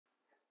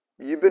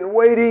You've been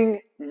waiting,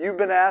 you've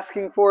been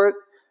asking for it.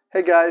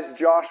 Hey guys,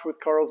 Josh with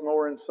Carl's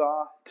Mower and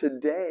Saw.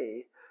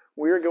 Today,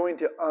 we are going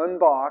to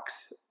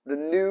unbox the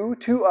new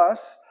to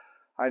us.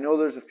 I know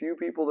there's a few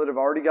people that have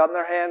already gotten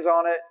their hands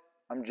on it.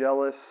 I'm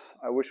jealous.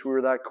 I wish we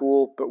were that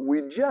cool. But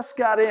we just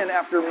got in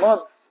after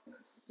months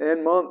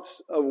and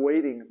months of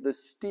waiting. The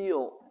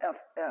Stihl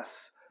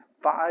FS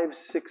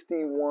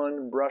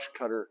 561 brush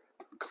cutter,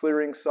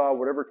 clearing saw,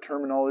 whatever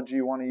terminology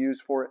you want to use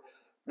for it.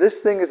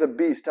 This thing is a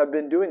beast. I've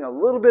been doing a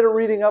little bit of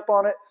reading up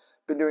on it,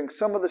 been doing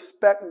some of the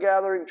spec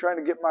gathering, trying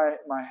to get my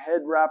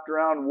head wrapped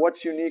around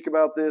what's unique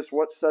about this,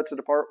 what sets it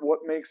apart, what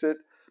makes it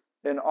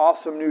an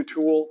awesome new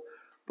tool.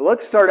 But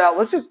let's start out,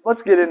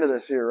 let's get into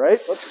this here,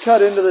 right? Let's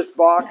cut into this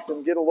box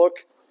and get a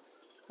look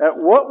at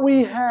what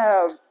we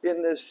have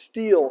in this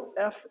Stihl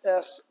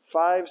FS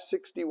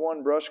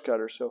 561 brush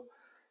cutter. So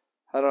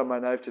I don't have my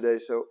knife today,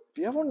 so if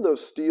you have one of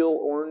those Stihl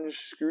orange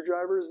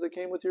screwdrivers that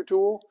came with your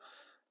tool,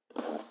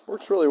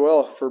 works really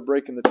well for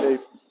breaking the tape.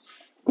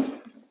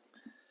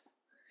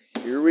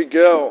 Here we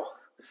go.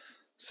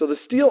 So the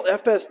Stihl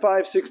FS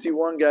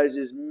 561, guys,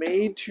 is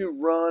made to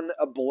run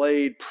a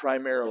blade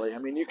primarily. I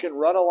mean, you can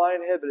run a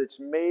line head, but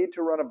it's made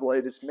to run a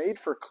blade. It's made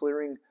for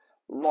clearing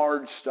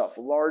large stuff,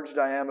 large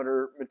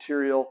diameter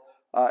material.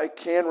 It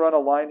can run a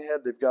line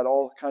head. They've got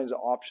all kinds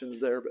of options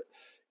there, but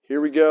here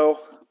we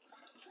go.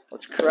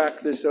 Let's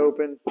crack this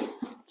open.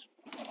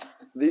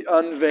 The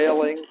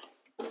unveiling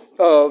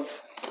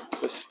of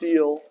the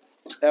Stihl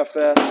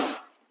FS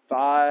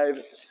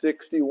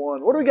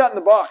 561. What do we got in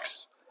the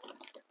box?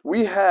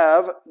 We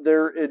have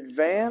their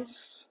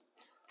advanced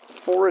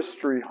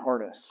forestry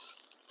harness.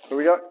 So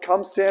we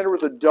come standard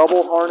with a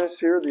double harness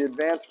here, the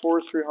advanced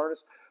forestry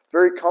harness.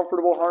 Very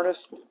comfortable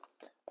harness.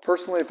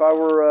 Personally, if I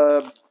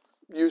were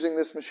using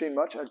this machine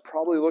much, I'd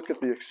probably look at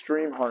the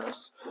extreme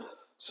harness.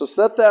 So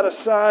set that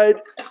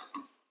aside.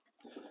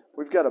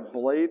 We've got a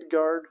blade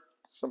guard,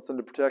 something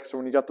to protect. So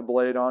when you got the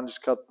blade on,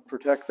 just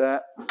protect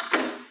that.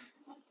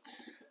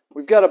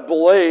 We've got a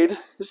blade.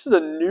 This is a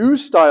new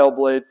style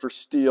blade for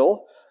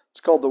Stihl. It's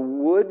called the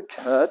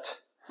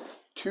Woodcut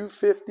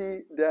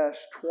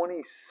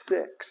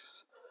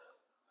 250-26.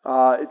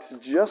 It's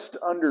just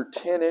under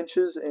 10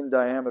 inches in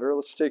diameter.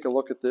 Let's take a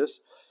look at this.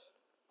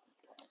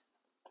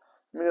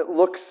 I mean, it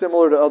looks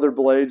similar to other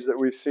blades that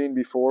we've seen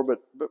before,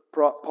 but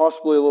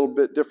possibly a little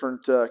bit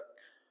different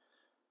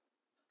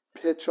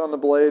pitch on the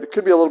blade. It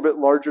could be a little bit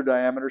larger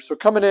diameter. So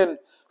coming in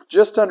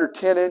just under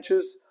 10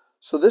 inches.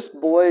 So this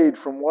blade,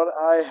 from what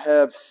I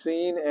have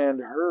seen and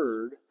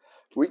heard,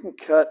 we can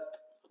cut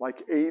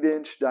like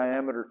 8-inch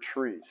diameter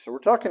trees. So we're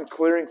talking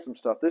clearing some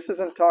stuff. This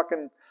isn't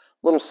talking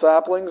little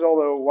saplings,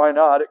 although why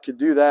not? It could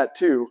do that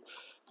too.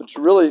 But it's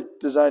really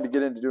designed to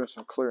get into doing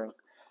some clearing.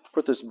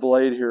 Put this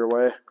blade here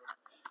away.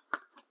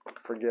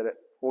 Forget it.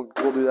 We'll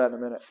do that in a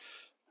minute.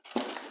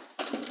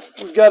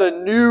 We've got a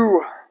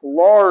new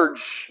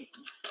large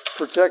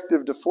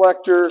protective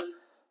deflector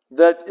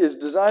that is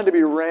designed to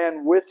be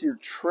ran with your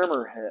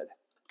trimmer head.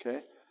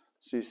 Okay,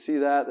 so you see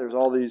that there's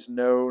all these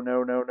no,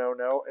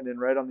 and then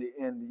right on the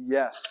end,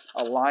 yes,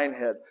 a line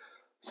head.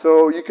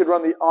 So you could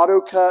run the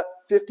AutoCut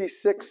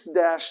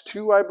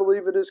 56-2, I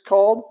believe it is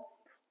called,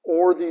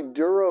 or the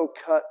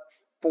DuroCut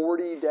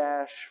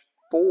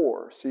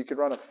 40-4. So you could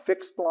run a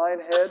fixed line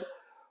head,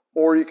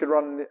 or you could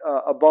run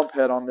a bump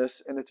head on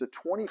this, and it's a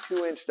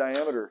 22-inch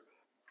diameter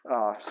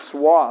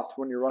swath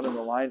when you're running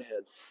the line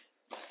head.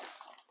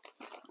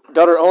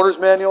 Got our owner's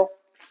manual.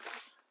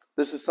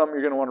 This is something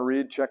you're going to want to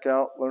read, check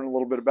out, learn a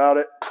little bit about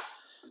it.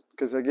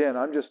 Because again,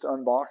 I'm just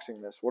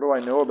unboxing this. What do I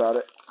know about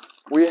it?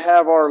 We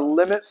have our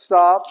limit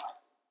stop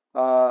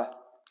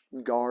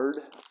guard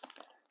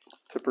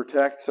to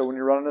protect. So when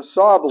you're running a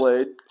saw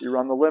blade, you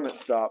run the limit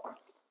stop.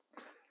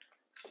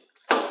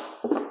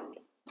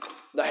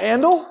 The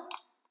handle,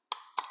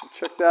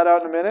 check that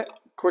out in a minute.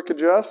 Quick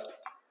adjust.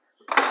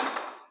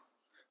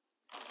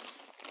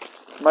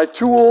 My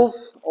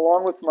tools,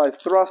 along with my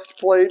thrust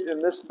plate in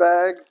this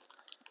bag,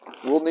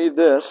 we'll need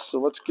this. So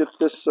let's get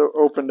this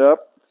opened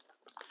up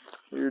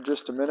here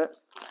just a minute.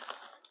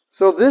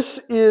 So this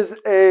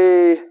is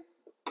a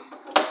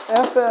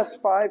FS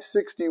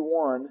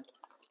 561.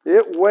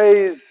 It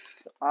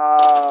weighs,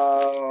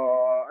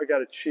 I got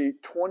to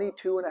cheat,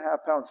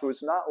 22.5 pounds. So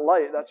it's not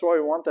light. That's why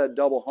we want that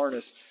double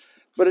harness.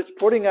 But it's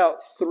putting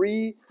out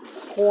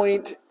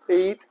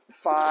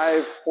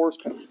 3.85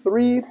 horsepower.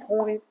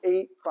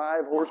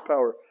 3.85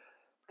 horsepower.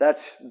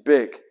 That's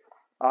big.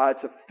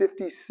 It's a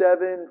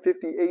 57,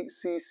 58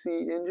 cc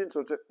engine,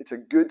 so it's a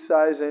good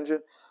size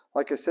engine.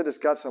 Like I said, it's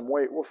got some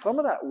weight. Well, some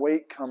of that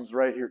weight comes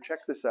right here.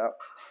 Check this out.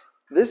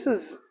 This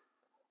is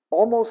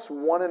almost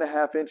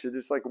 1.5 inches.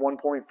 It's like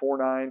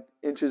 1.49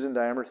 inches in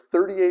diameter,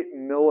 38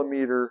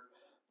 millimeter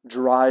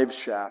drive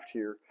shaft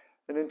here.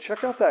 And then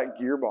check out that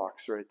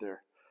gearbox right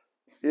there.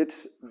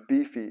 It's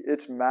beefy.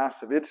 It's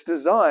massive. It's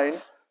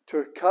designed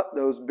to cut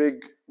those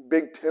big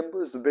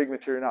timbers, the big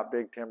material, not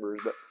big timbers,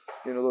 but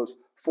you know, those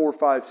 4,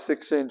 5,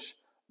 6-inch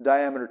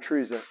diameter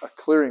trees, a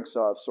clearing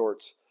saw of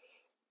sorts.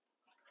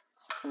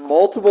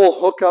 Multiple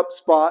hookup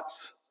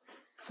spots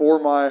for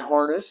my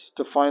harness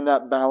to find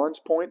that balance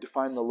point, to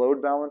find the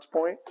load balance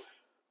point.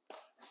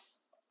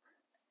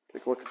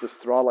 Take a look at this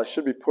throttle. I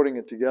should be putting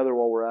it together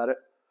while we're at it.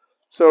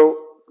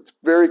 So it's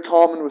very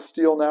common with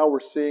Stihl now. We're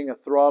seeing a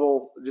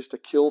throttle, just a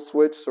kill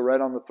switch. So right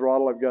on the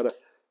throttle, I've got a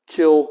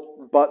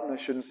kill button. I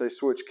shouldn't say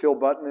switch, kill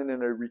button, and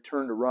then a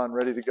return to run,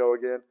 ready to go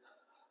again.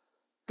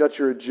 Got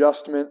your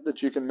adjustment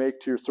that you can make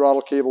to your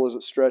throttle cable as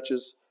it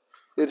stretches.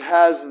 It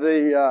has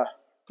the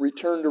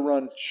return to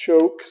run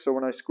choke. So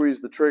when I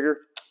squeeze the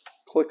trigger,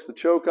 clicks the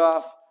choke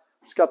off.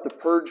 It's got the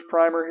purge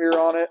primer here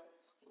on it.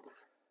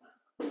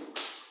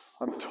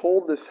 I'm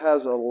told this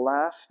has a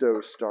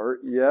elasto start.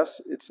 Yes,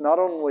 it's not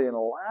only an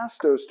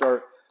elasto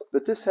start,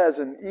 but this has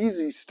an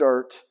easy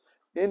start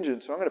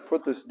engine. So I'm going to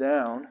put this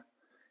down.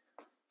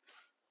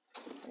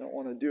 I don't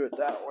want to do it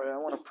that way. I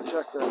want to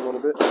protect that a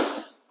little bit.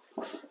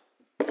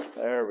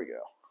 There we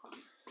go.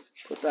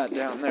 Put that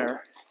down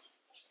there.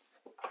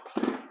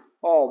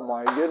 Oh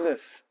my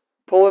goodness.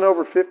 Pulling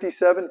over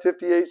 57,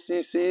 58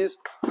 cc's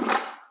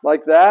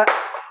like that.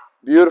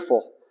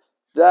 Beautiful.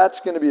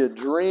 That's going to be a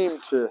dream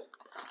to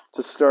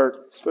start,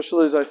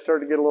 especially as I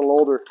start to get a little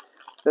older.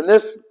 And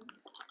this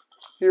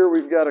here,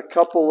 we've got a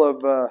couple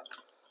of, a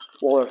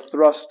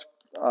thrust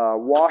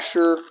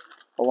washer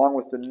along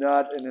with the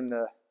nut and then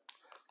the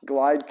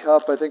glide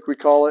cup, I think we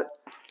call it,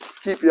 to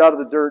keep you out of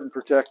the dirt and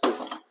protected.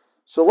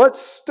 So let's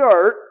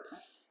start.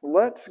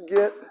 Let's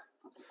get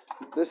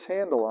this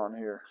handle on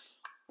here.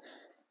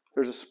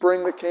 There's a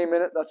spring that came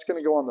in it. That's going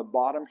to go on the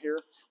bottom here.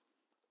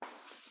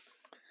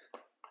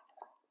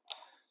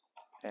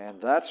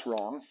 And that's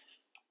wrong.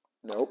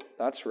 Nope,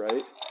 that's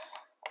right.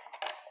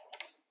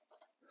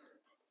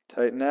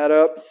 Tighten that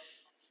up.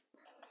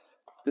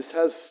 This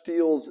has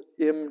Stihl's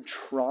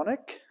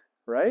M-tronic,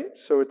 right?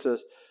 So it's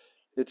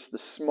the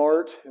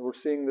smart. We're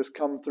seeing this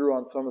come through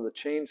on some of the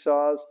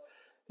chainsaws.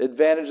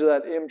 Advantage of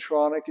that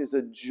M-tronic is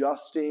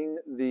adjusting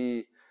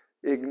the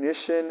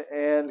ignition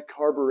and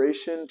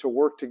carburation to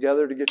work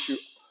together to get you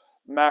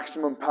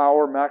maximum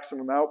power,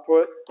 maximum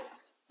output.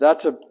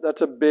 That's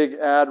a big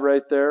add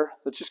right there.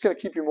 That's just going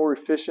to keep you more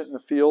efficient in the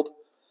field.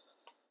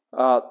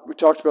 We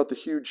talked about the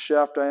huge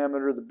shaft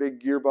diameter, the big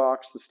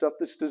gearbox, the stuff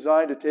that's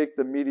designed to take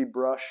the meaty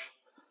brush,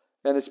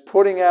 and it's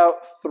putting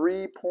out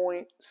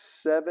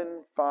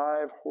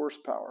 3.75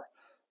 horsepower.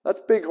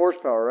 That's big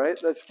horsepower, right?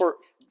 That's for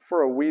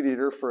a weed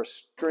eater, for a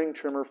string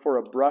trimmer, for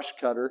a brush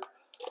cutter.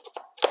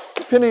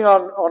 Depending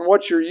on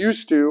what you're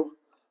used to,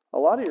 a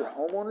lot of your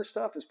homeowner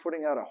stuff is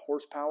putting out a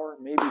horsepower,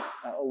 maybe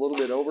a little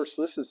bit over.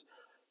 So this is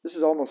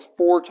almost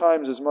 4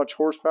 times as much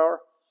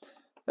horsepower,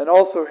 and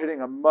also hitting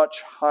a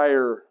much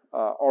higher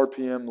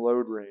RPM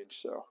load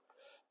range. So,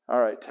 all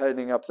right,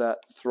 tightening up that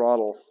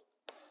throttle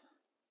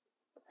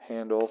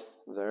handle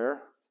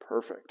there.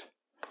 Perfect.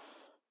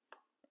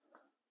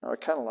 Now I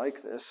kind of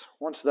like this.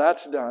 Once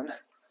that's done,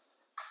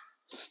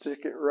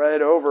 stick it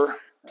right over.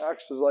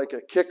 Acts as like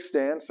a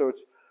kickstand, so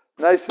it's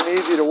nice and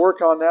easy to work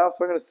on now.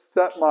 So I'm going to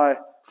set my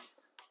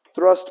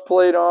thrust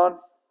plate on.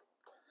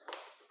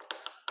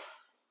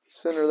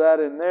 Center that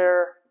in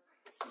there.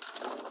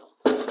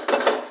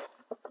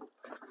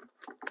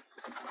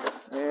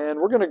 And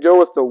we're going to go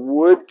with the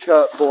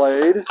woodcut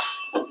blade.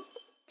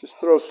 Just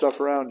throw stuff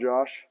around,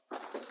 Josh.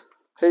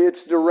 Hey,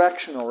 it's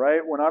directional,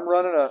 right? When I'm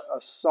running a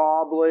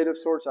saw blade of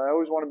sorts, I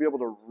always want to be able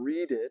to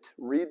read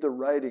the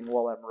writing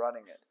while I'm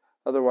running it.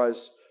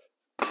 Otherwise,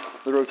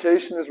 the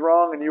rotation is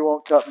wrong and you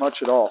won't cut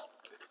much at all.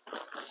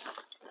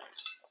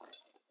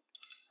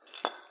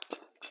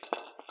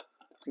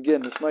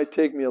 Again, this might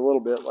take me a little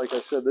bit. Like I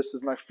said, this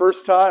is my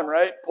first time,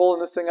 right?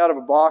 Pulling this thing out of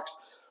a box.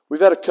 We've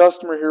had a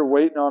customer here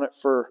waiting on it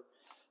for,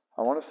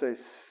 I want to say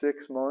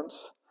 6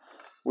 months.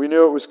 We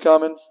knew it was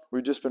coming.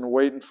 We've just been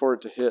waiting for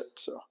it to hit.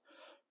 So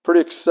pretty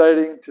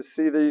exciting to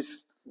see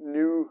these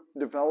new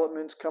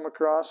developments come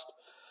across.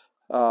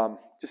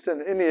 Just in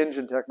the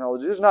engine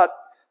technology. There's not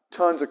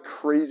tons of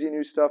crazy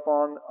new stuff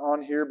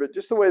on here, but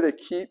just the way they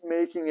keep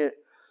making it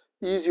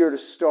easier to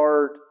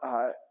start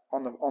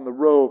on the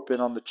rope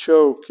and on the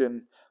choke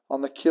and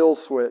on the kill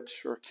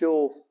switch or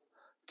kill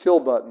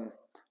button.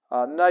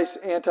 Nice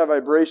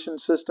anti-vibration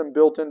system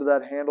built into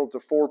that handle. It's a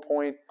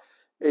 4-point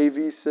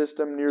AV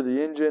system near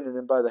the engine and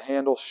then by the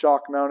handle,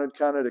 shock mounted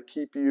kind of to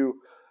keep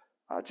you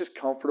just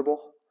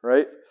comfortable,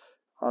 right?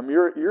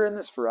 You're in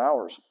this for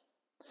hours.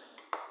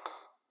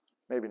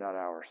 Maybe not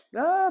hours.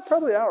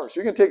 Probably hours.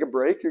 You're going to take a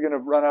break. You're going to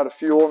run out of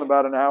fuel in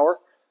about an hour.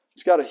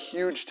 It's got a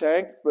huge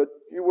tank, but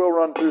you will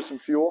run through some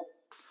fuel.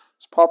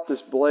 Let's pop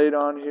this blade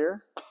on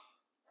here,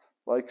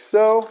 like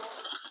so.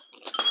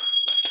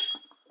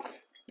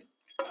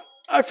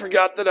 I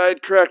forgot that I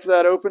had cracked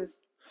that open.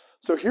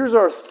 So here's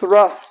our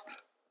thrust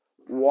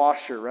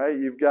washer, right?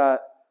 You've got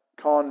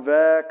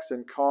convex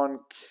and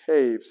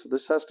concave. So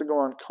this has to go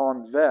on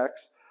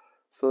convex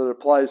so that it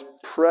applies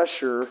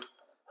pressure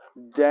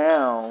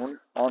down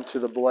onto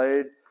the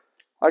blade.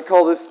 I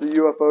call this the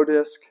UFO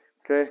disc,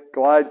 okay?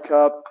 Glide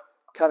cup,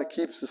 kind of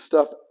keeps the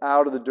stuff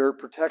out of the dirt,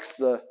 protects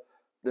the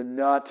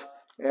nut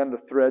and the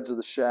threads of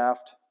the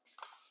shaft.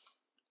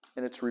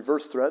 And it's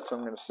reverse thread, so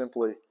I'm going to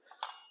simply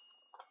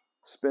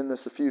Spin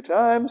this a few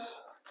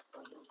times.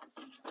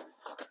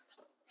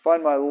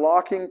 Find my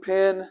locking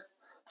pin.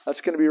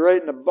 That's going to be right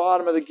in the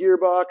bottom of the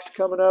gearbox,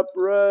 coming up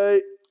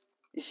right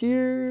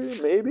here,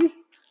 maybe.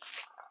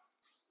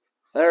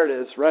 There it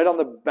is, right on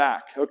the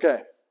back.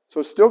 Okay, so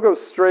it still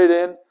goes straight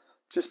in,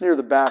 just near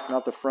the back,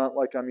 not the front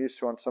like I'm used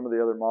to on some of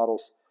the other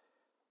models.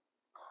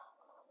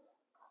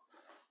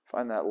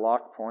 Find that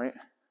lock point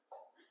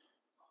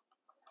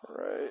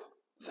right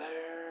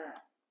there.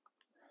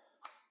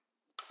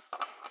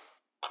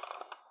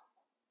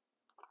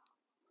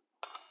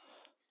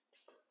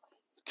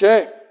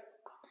 Okay,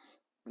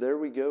 there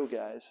we go,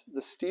 guys. The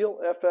Stihl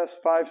FS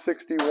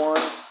 561.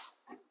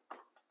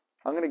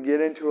 I'm going to get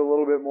into a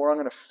little bit more. I'm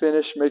going to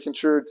finish making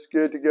sure it's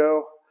good to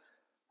go.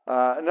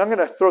 And I'm going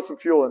to throw some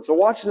fuel in. So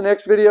watch the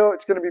next video.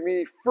 It's going to be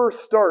me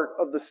first start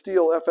of the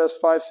Stihl FS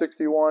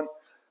 561.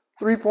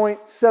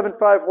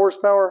 3.75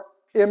 horsepower,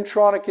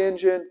 M-tronic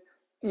engine,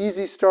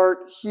 easy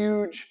start,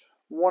 huge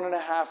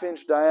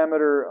 1.5-inch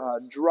diameter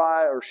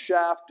dry or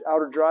shaft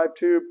outer drive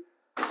tube,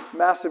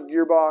 massive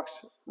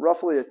gearbox,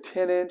 roughly a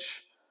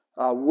 10-inch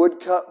wood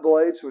cut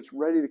blade, so it's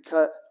ready to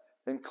cut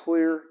and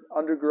clear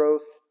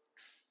undergrowth.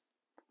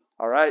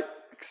 All right,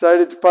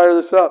 excited to fire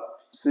this up.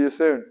 See you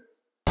soon.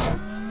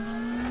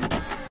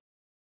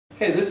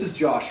 Hey, this is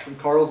Josh from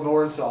Carl's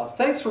Mower and Saw.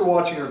 Thanks for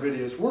watching our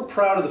videos. We're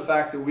proud of the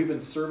fact that we've been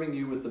serving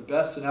you with the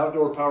best in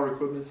outdoor power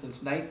equipment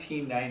since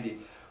 1990.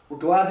 We're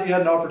glad that you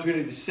had an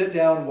opportunity to sit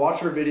down,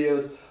 watch our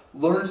videos,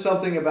 learn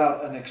something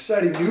about an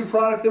exciting new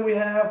product that we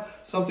have,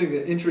 something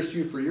that interests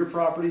you for your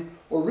property,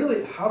 or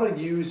really how to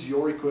use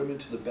your equipment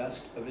to the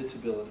best of its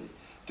ability.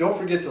 Don't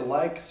forget to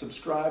like,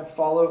 subscribe,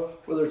 follow,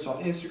 whether it's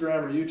on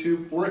Instagram or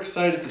YouTube. We're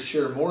excited to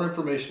share more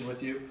information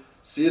with you.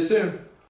 See you soon.